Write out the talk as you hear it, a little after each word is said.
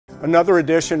Another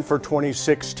addition for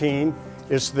 2016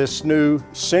 is this new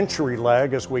Century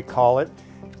leg, as we call it.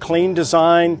 Clean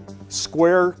design,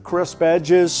 square crisp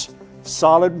edges,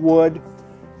 solid wood,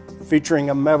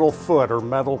 featuring a metal foot or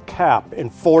metal cap in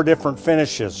 4 different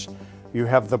finishes. You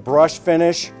have the brush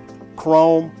finish,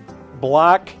 chrome,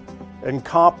 black, and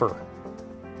copper,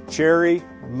 cherry,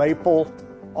 maple,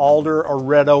 alder, or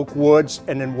red oak woods,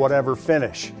 and in whatever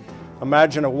finish.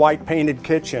 Imagine a white painted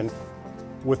kitchen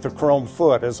with the chrome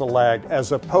foot as a leg,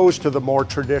 as opposed to the more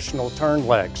traditional turn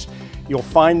legs. You'll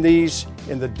find these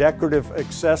in the decorative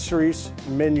accessories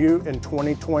menu in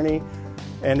 2020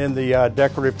 and in the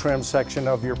decorative trim section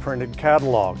of your printed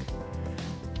catalog.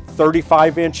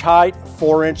 35-inch height,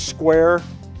 4-inch square,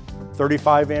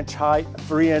 35-inch height,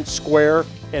 3-inch square,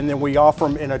 and then we offer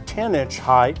them in a 10-inch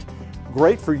height,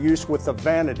 great for use with the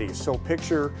vanity. So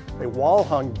picture a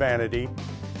wall-hung vanity.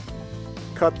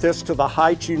 Cut this to the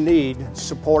height you need,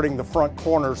 supporting the front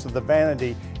corners of the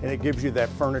vanity, and it gives you that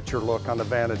furniture look on the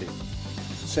vanity.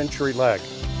 Century leg.